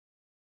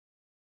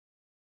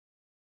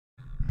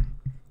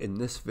In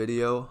this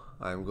video,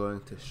 I'm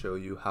going to show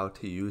you how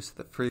to use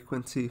the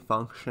frequency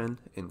function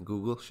in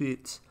Google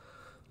Sheets.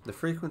 The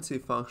frequency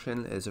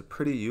function is a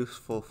pretty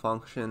useful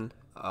function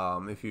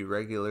if you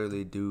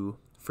regularly do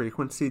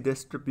frequency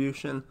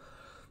distribution.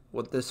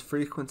 What this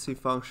frequency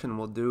function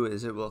will do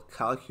is it will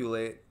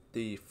calculate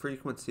the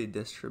frequency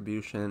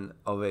distribution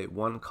of a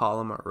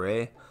one-column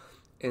array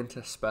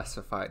into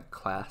specified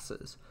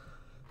classes.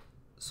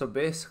 So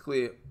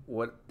basically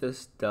what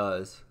this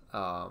does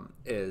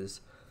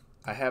is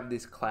I have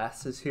these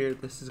classes here.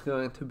 This is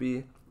going to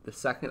be the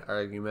second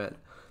argument,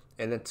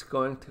 and it's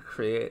going to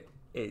create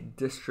a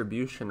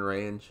distribution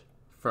range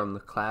from the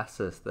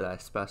classes that I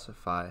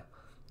specify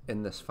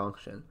in this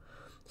function.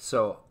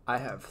 So I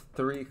have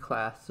three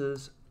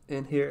classes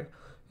in here,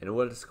 and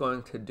what it's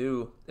going to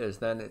do is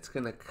then it's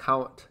going to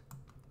count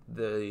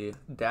the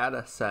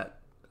data set,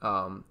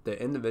 the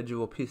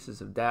individual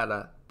pieces of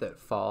data that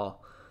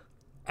fall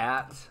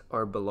at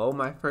or below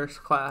my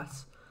first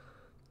class,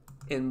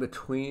 in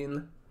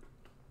between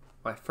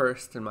my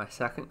first and my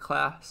second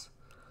class,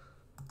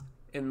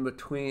 in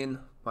between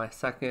my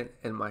second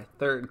and my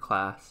third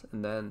class,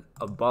 and then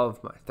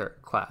above my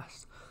third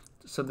class.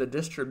 So the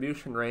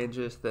distribution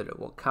ranges that it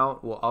will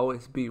count will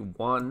always be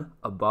one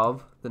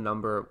above the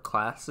number of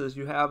classes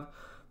you have,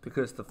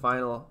 because the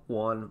final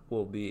one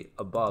will be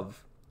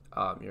above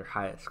your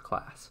highest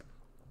class.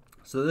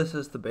 So this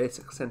is the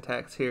basic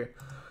syntax here.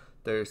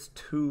 There's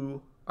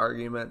two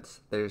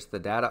arguments. There's the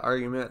data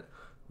argument,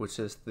 which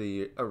is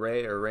the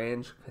array or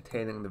range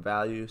containing the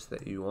values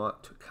that you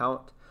want to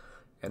count,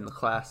 and the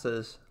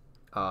classes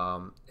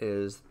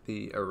is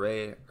the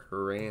array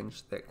or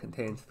range that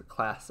contains the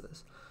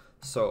classes.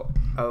 So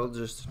I'll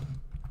just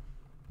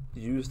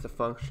use the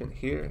function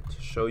here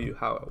to show you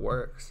how it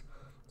works.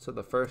 So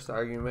the first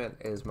argument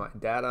is my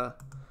data,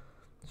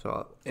 so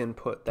I'll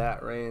input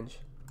that range.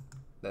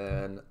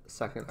 Then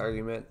second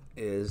argument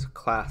is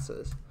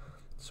classes.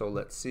 So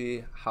let's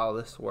see how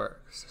this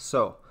works.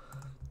 So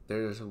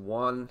there's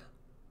one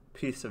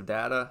piece of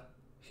data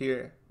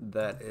here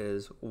that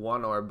is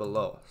one or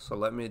below. So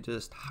let me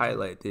just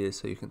highlight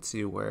these so you can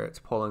see where it's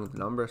pulling the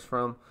numbers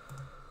from.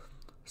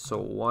 So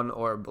one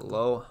or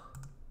below.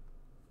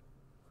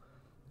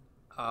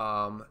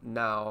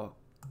 Now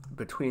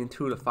between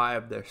 2 to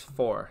 5 there's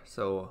 4.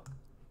 So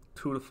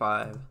 2 to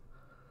 5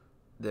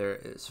 there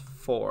is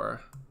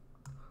 4.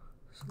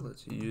 So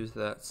let's use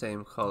that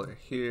same color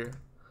here.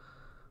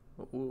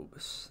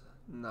 Oops,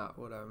 not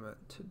what I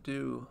meant to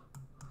do.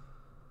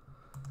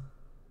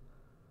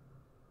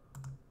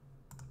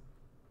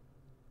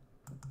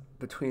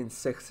 Between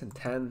 6 and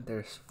 10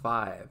 there's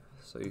 5.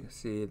 So you can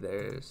see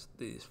there's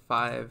these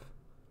 5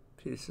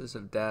 pieces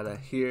of data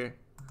here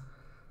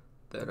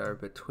that are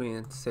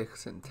between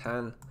 6 and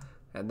 10,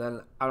 and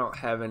then I don't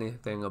have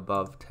anything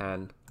above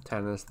 10.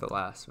 10 is the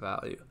last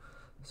value.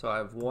 So I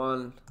have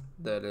 1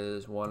 that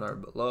is 1 or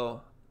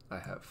below. I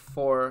have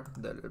 4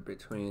 that are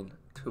between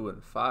 2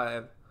 and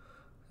 5.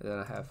 And then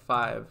I have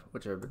 5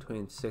 which are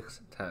between 6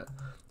 and 10.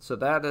 So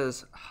that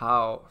is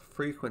how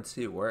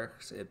frequency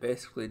works. It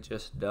basically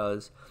just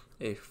does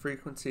a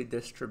frequency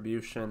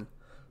distribution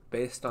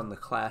based on the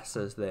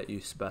classes that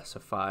you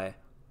specify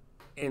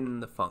in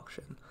the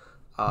function.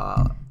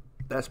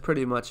 That's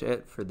pretty much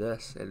it for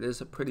this. It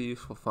is a pretty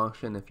useful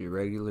function if you're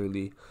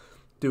regularly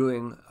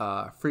doing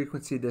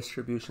frequency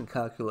distribution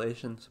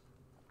calculations.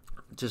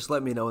 Just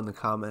let me know in the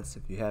comments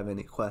if you have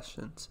any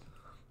questions.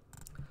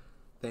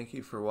 Thank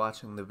you for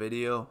watching the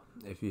video.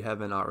 If you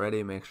haven't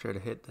already, make sure to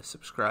hit the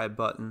subscribe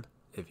button.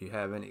 If you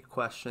have any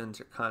questions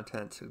or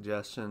content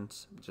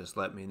suggestions, just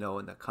let me know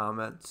in the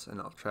comments and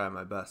I'll try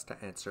my best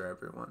to answer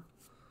everyone.